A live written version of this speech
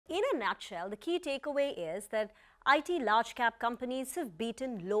in a nutshell, the key takeaway is that IT large cap companies have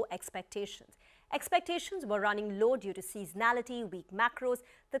beaten low expectations. Expectations were running low due to seasonality, weak macros,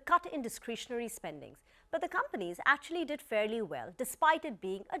 the cut in discretionary spendings. But the companies actually did fairly well, despite it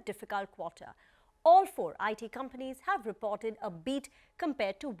being a difficult quarter. All four IT companies have reported a beat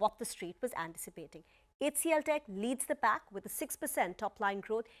compared to what the street was anticipating. HCL Tech leads the pack with a 6% top-line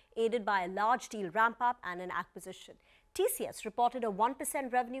growth, aided by a large deal ramp-up and an acquisition. TCS reported a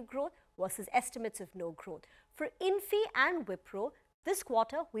 1% revenue growth versus estimates of no growth. For Infy and Wipro, this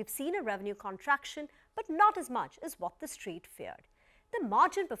quarter we've seen a revenue contraction, but not as much as what the street feared. The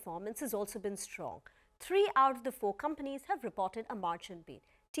margin performance has also been strong. 3 out of the 4 companies have reported a margin beat: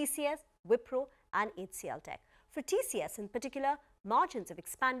 TCS, Wipro and HCL Tech. For TCS in particular, margins have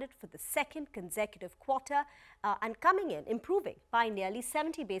expanded for the second consecutive quarter and coming in, improving by nearly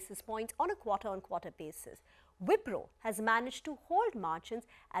 70 basis points on a quarter-on-quarter basis. Wipro has managed to hold margins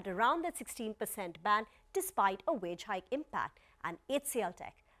at around the 16% band despite a wage hike impact, and HCL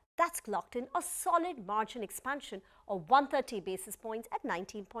Tech, that's clocked in a solid margin expansion of 130 basis points at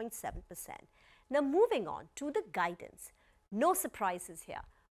 19.7%. Now moving on to the guidance. No surprises here.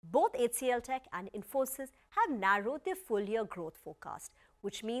 Both HCL Tech and Infosys have narrowed their full-year growth forecast,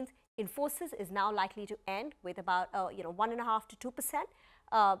 which means Infosys is now likely to end with about 1.5 to 2%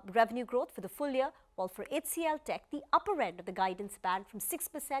 revenue growth for the full year, while for HCL Tech, the upper end of the guidance band from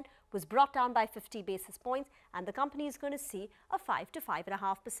 6% was brought down by 50 basis points, and the company is going to see a 5 to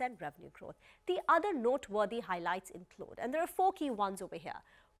 5.5% revenue growth. The other noteworthy highlights include, and there are 4 key ones over here.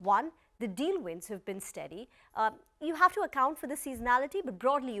 1, the deal wins have been steady. You have to account for the seasonality, but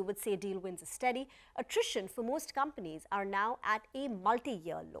broadly you would say deal wins are steady. Attrition for most companies are now at a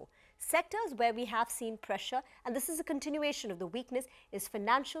multi-year low. Sectors where we have seen pressure, and this is a continuation of the weakness, is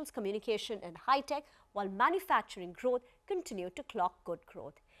financials, communication and high-tech, while manufacturing growth continued to clock good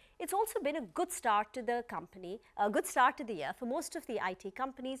growth. It's also been a good start to the year for most of the IT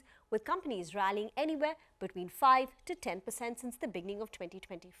companies, with companies rallying anywhere between 5 to 10% since the beginning of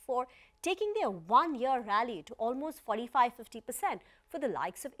 2024, taking their one-year rally to almost 45–50% for the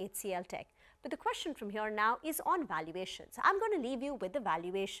likes of HCL Tech. But the question from here now is on valuation. So I'm going to leave you with the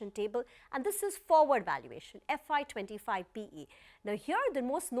valuation table, and this is forward valuation, FY25 PE. Now here the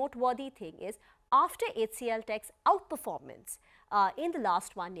most noteworthy thing is, after HCL Tech's outperformance in the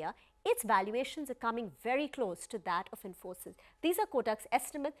last 1 year, its valuations are coming very close to that of Infosys. These are Kotak's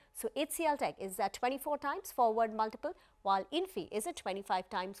estimates. So HCL Tech is at 24 times forward multiple, while Infy is at 25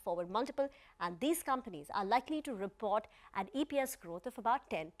 times forward multiple, and these companies are likely to report an EPS growth of about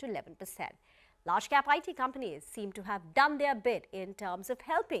 10 to 11%. Large cap IT companies seem to have done their bit in terms of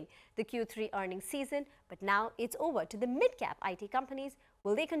helping the Q3 earnings season, but now it's over to the mid-cap IT companies.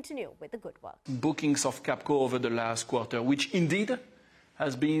 Will they continue with the good work? Bookings of Capco over the last quarter, which indeed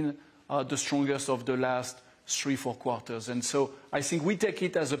has been the strongest of the last 3–4 quarters. And so I think we take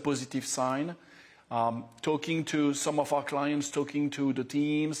it as a positive sign. Talking to some of our clients, talking to the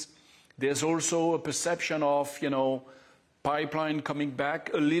teams, there's also a perception of, pipeline coming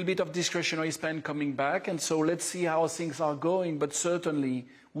back, a little bit of discretionary spend coming back. And so let's see how things are going. But certainly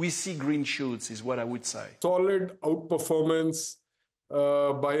we see green shoots is what I would say. Solid outperformance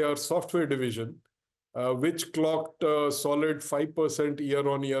by our software division, which clocked a solid 5%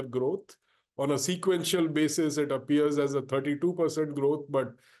 year-on-year growth. On a sequential basis, it appears as a 32% growth,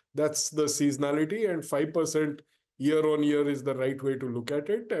 but that's the seasonality, and 5% year-on-year is the right way to look at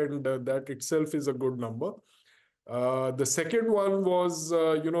it, and that itself is a good number. The second one was,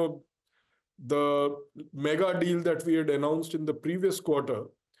 the mega deal that we had announced in the previous quarter,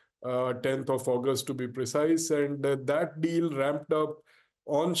 10th of August to be precise, and that deal ramped up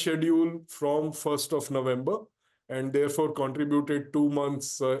on schedule from 1st of November and therefore contributed 2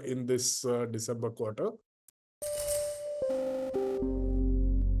 months in this December quarter.